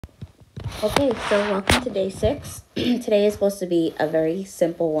Okay, so welcome to day 6. Today is supposed to be a very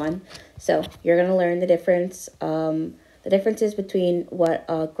simple one. So you're going to learn the differences between what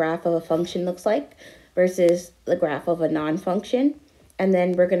a graph of a function looks like versus the graph of a non-function. And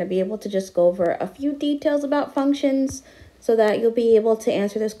then we're going to be able to just go over a few details about functions so that you'll be able to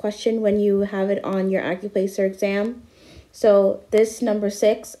answer this question when you have it on your Accuplacer exam. So this number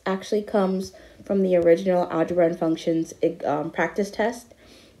 6 actually comes from the original Algebra and Functions practice test.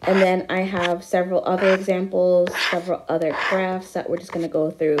 And then I have several other examples, several other graphs that we're just going to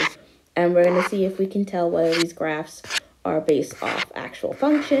go through. And we're going to see if we can tell whether these graphs are based off actual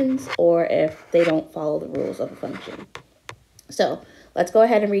functions or if they don't follow the rules of a function. So let's go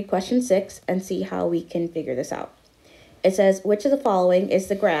ahead and read question 6 and see how we can figure this out. It says, which of the following is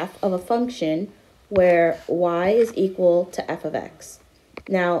the graph of a function where y is equal to f of x?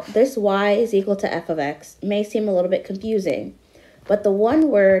 Now, this y is equal to f of x may seem a little bit confusing. But the one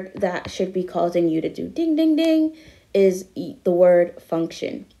word that should be causing you to do ding, ding, ding is the word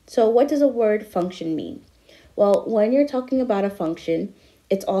function. So what does a word function mean? Well, when you're talking about a function,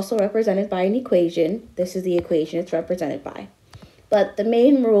 it's also represented by an equation. This is the equation it's represented by. But the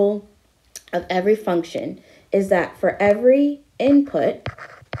main rule of every function is that for every input,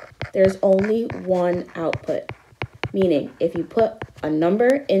 there's only one output. Meaning, if you put a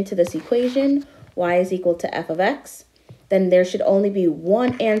number into this equation, y is equal to f of x, then there should only be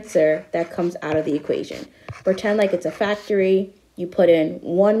one answer that comes out of the equation. Pretend like it's a factory, you put in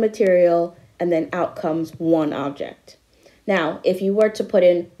one material, and then out comes one object. Now, if you were to put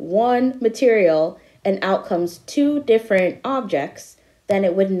in one material and out comes two different objects, then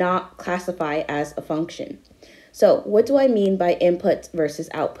it would not classify as a function. So what do I mean by input versus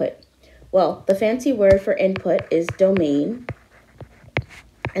output? Well, the fancy word for input is domain,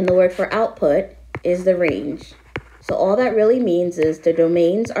 and the word for output is the range. So all that really means is the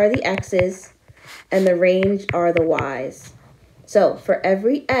domains are the x's and the range are the y's. So for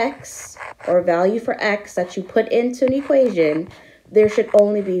every x or value for x that you put into an equation, there should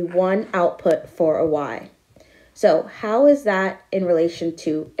only be one output for a y. So how is that in relation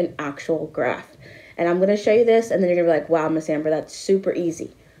to an actual graph? And I'm going to show you this and then you're going to be like, wow, Miss Amber, that's super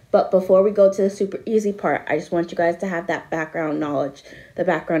easy. But before we go to the super easy part, I just want you guys to have that background knowledge, the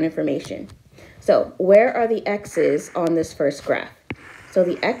background information. So where are the x's on this first graph? So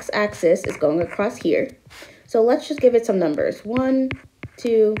the x-axis is going across here. So let's just give it some numbers. 1,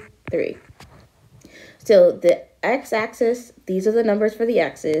 2, 3. So the x-axis, these are the numbers for the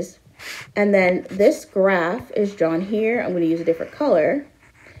x's. And then this graph is drawn here. I'm going to use a different color.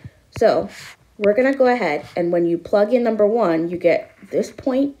 So we're going to go ahead and when you plug in number 1, you get this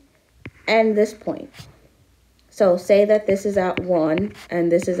point and this point. So say that this is at 1 and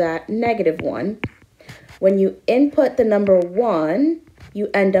this is at -1. When you input the number 1, you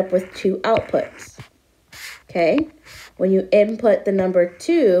end up with two outputs. Okay? When you input the number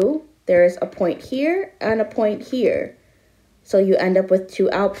 2, there's a point here and a point here. So you end up with two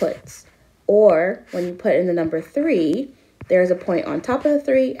outputs. Or when you put in the number 3, there's a point on top of the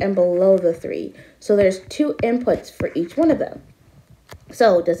 3 and below the 3. So there's two inputs for each one of them.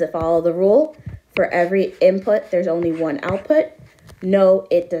 So does it follow the rule? For every input, there's only one output? No,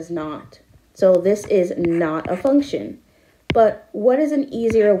 it does not. So this is not a function. But what is an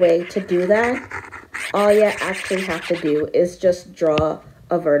easier way to do that? All you actually have to do is just draw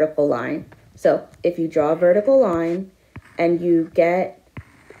a vertical line. So if you draw a vertical line and you get,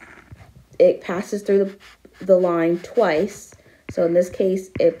 it passes through the line twice. So in this case,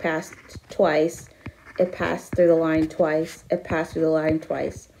 it passed twice. It passed through the line twice. It passed through the line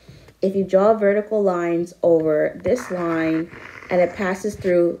twice. If you draw vertical lines over this line and it passes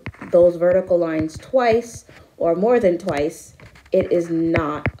through those vertical lines twice or more than twice, it is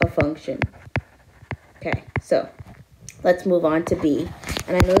not a function. Okay, so let's move on to B.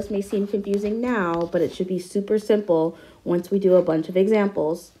 And I know this may seem confusing now, but it should be super simple once we do a bunch of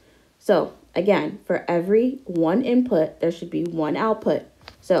examples. So again, for every one input, there should be one output.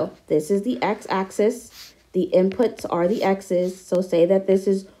 So this is the x-axis. The inputs are the x's. So say that this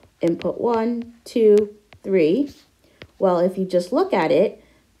is input 1, 2, 3. Well, if you just look at it,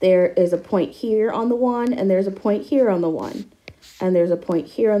 there is a point here on the 1, and there's a point here on the 1. And there's a point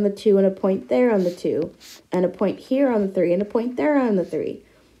here on the 2, and a point there on the 2. And a point here on the 3, and a point there on the 3.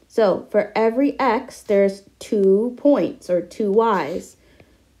 So for every x, there's 2 points, or 2 y's.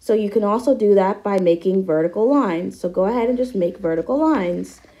 So you can also do that by making vertical lines. So go ahead and just make vertical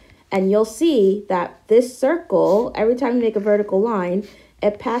lines. And you'll see that this circle, every time you make a vertical line,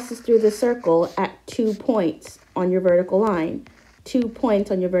 it passes through the circle at 2 points on your vertical line. 2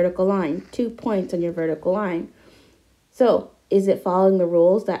 points on your vertical line. 2 points on your vertical line. So is it following the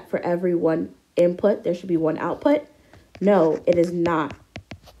rules that for every one input, there should be one output? No, it is not.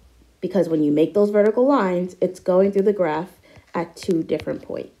 Because when you make those vertical lines, it's going through the graph at 2 different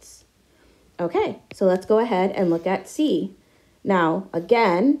points. Okay, so let's go ahead and look at C. Now,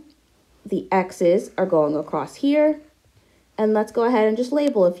 again, the x's are going across here. And let's go ahead and just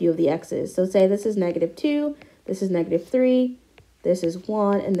label a few of the x's. So say this is -2, this is -3, this is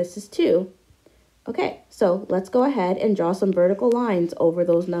 1, and this is 2. Okay, so let's go ahead and draw some vertical lines over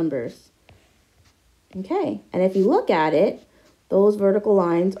those numbers. Okay, and if you look at it, those vertical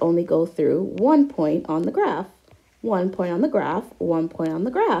lines only go through 1 point on the graph. 1 point on the graph, 1 point on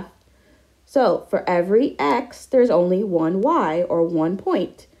the graph. So for every x, there's only one y, or 1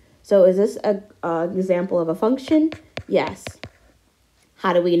 point. So is this an example of a function? Yes.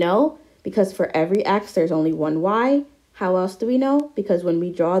 How do we know? Because for every x, there's only one y. How else do we know? Because when we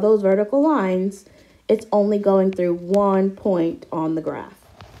draw those vertical lines, it's only going through 1 point on the graph.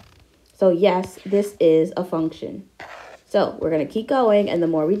 So yes, this is a function. So we're going to keep going, and the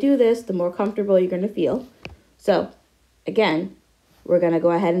more we do this, the more comfortable you're going to feel. So again, we're going to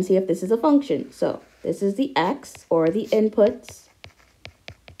go ahead and see if this is a function. So this is the x, or the inputs.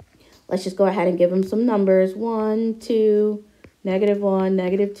 Let's just go ahead and give them some numbers. 1, 2, -1,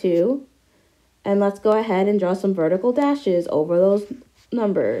 -2. And let's go ahead and draw some vertical dashes over those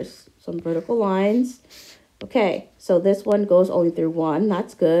numbers. Some vertical lines. Okay, so this one goes only through 1.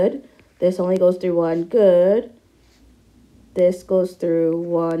 That's good. This only goes through 1. Good. This goes through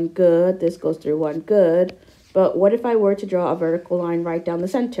 1. Good. This goes through 1. Good. But what if I were to draw a vertical line right down the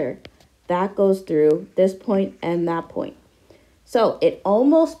center? That goes through this point and that point. So it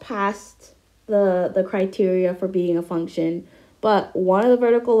almost passed the criteria for being a function, but one of the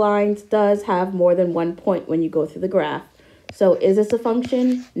vertical lines does have more than 1 point when you go through the graph. So is this a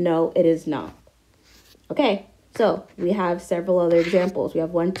function? No, it is not. Okay, so we have several other examples. We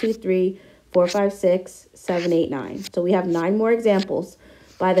have 1, 2, 3, 4, 5, 6, 7, 8, 9. So we have 9 more examples.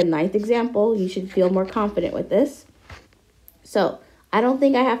 By the 9th example, you should feel more confident with this. So I don't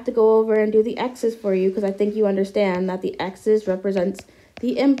think I have to go over and do the x's for you, because I think you understand that the x's represents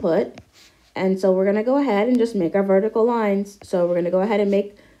the input. And so we're going to go ahead and just make our vertical lines. So we're going to go ahead and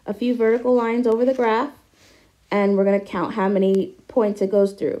make a few vertical lines over the graph, and we're going to count how many points it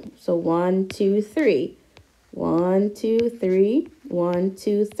goes through. So 1, 2, 3. 1, 2, 3. 1,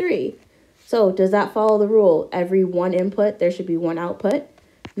 2, 3. So does that follow the rule? Every one input, there should be one output?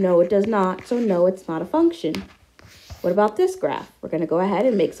 No, it does not. So no, it's not a function. What about this graph? We're going to go ahead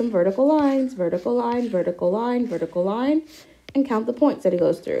and make some vertical lines, vertical line, vertical line, vertical line, and count the points that it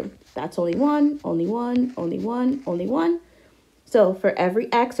goes through. That's only 1, only 1, only 1, only 1. So for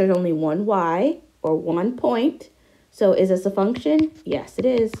every x, there's only one y, or 1 point. So is this a function? Yes, it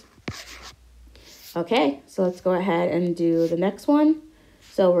is. Okay, so let's go ahead and do the next one.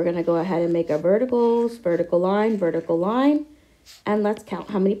 So we're going to go ahead and make our verticals, vertical line, and let's count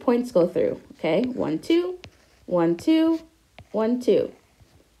how many points go through. Okay, 1, 2, 1, 2, 1, 2.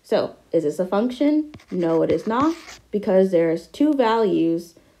 So is this a function? No, it is not, because there's 2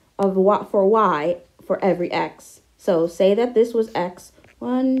 values of what for y for every x. So say that this was x,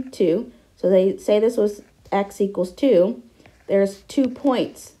 1, 2. So they say this was x equals 2. There's 2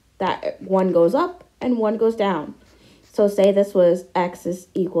 points that one goes up and one goes down. So say this was x is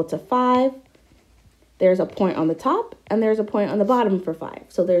equal to 5. There's a point on the top and there's a point on the bottom for 5.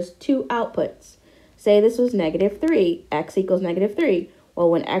 So there's 2 outputs. Say this was -3, x equals -3. Well,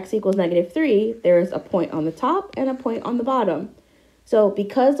 when x equals -3, there is a point on the top and a point on the bottom. So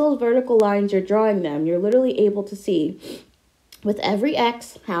because those vertical lines, you're drawing them, you're literally able to see with every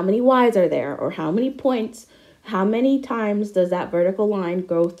x, how many y's are there, or how many points, how many times does that vertical line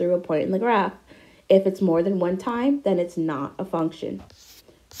go through a point in the graph. If it's more than 1 time, then it's not a function.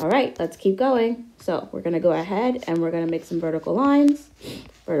 All right, let's keep going. So we're going to go ahead and we're going to make some vertical lines,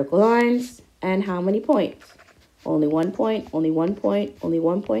 and how many points? Only 1 point, only 1 point, only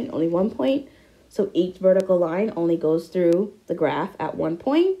 1 point, only 1 point. So each vertical line only goes through the graph at 1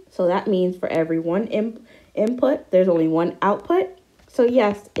 point. So that means for every one input, there's only one output. So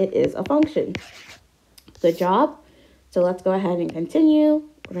yes, it is a function. Good job. So let's go ahead and continue.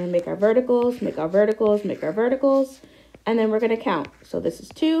 We're going to make our verticals, make our verticals, make our verticals, and then we're going to count. So this is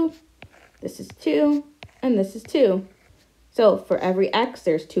 2, this is 2, and this is 2. So for every x,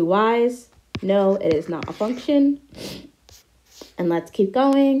 there's 2 y's. No, it is not a function. And let's keep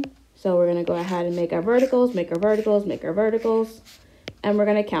going. So we're going to go ahead and make our verticals, make our verticals, make our verticals, and we're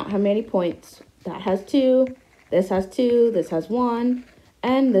going to count how many points. That has 2, this has 2, this has 1,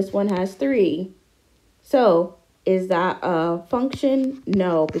 and this one has 3. So is that a function?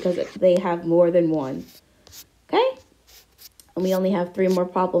 No, because they have more than 1. Okay? And we only have 3 more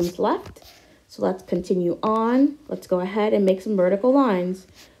problems left. So let's continue on. Let's go ahead and make some vertical lines.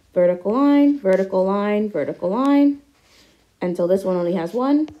 Vertical line, vertical line, vertical line. Until this one only has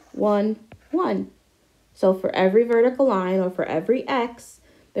 1, 1, 1. So for every vertical line, or for every x,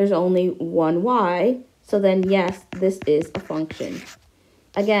 there's only 1 y. So then yes, this is a function.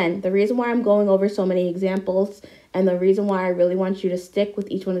 Again, the reason why I'm going over so many examples and the reason why I really want you to stick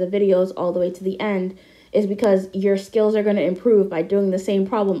with each one of the videos all the way to the end is because your skills are going to improve by doing the same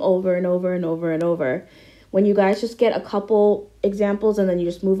problem over and over and over and over. When you guys just get a couple examples and then you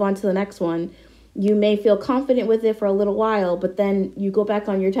just move on to the next one, you may feel confident with it for a little while, but then you go back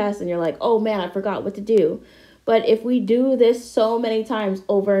on your test and you're like, oh man, I forgot what to do. But if we do this so many times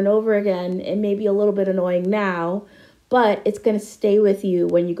over and over again, it may be a little bit annoying now, but it's going to stay with you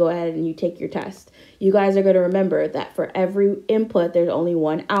when you go ahead and you take your test. You guys are going to remember that for every input, there's only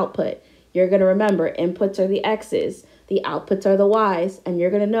one output. You're going to remember inputs are the x's, the outputs are the y's, and you're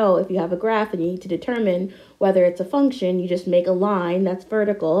going to know if you have a graph and you need to determine whether it's a function, you just make a line that's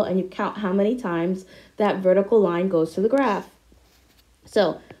vertical and you count how many times that vertical line goes to the graph.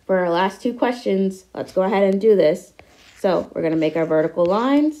 So for our last 2 questions, let's go ahead and do this. So we're going to make our vertical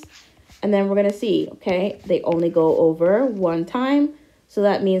lines. And then we're going to see, okay, they only go over 1 time. So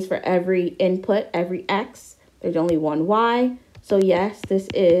that means for every input, every x, there's only 1 y. So yes, this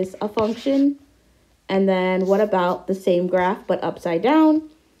is a function. And then what about the same graph but upside down?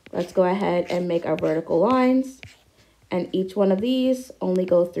 Let's go ahead and make our vertical lines. And each one of these only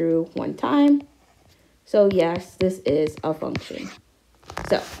go through 1 time. So yes, this is a function.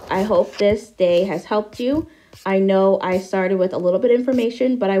 So I hope this day has helped you. I know I started with a little bit of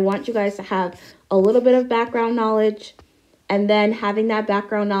information, but I want you guys to have a little bit of background knowledge, and then having that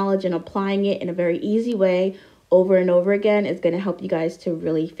background knowledge and applying it in a very easy way over and over again is going to help you guys to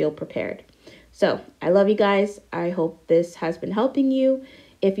really feel prepared. So I love you guys. I hope this has been helping you.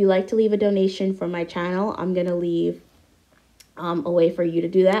 If you like to leave a donation for my channel, I'm going to leave a way for you to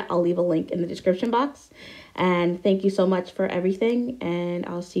do that. I'll leave a link in the description box. And thank you so much for everything, and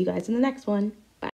I'll see you guys in the next one.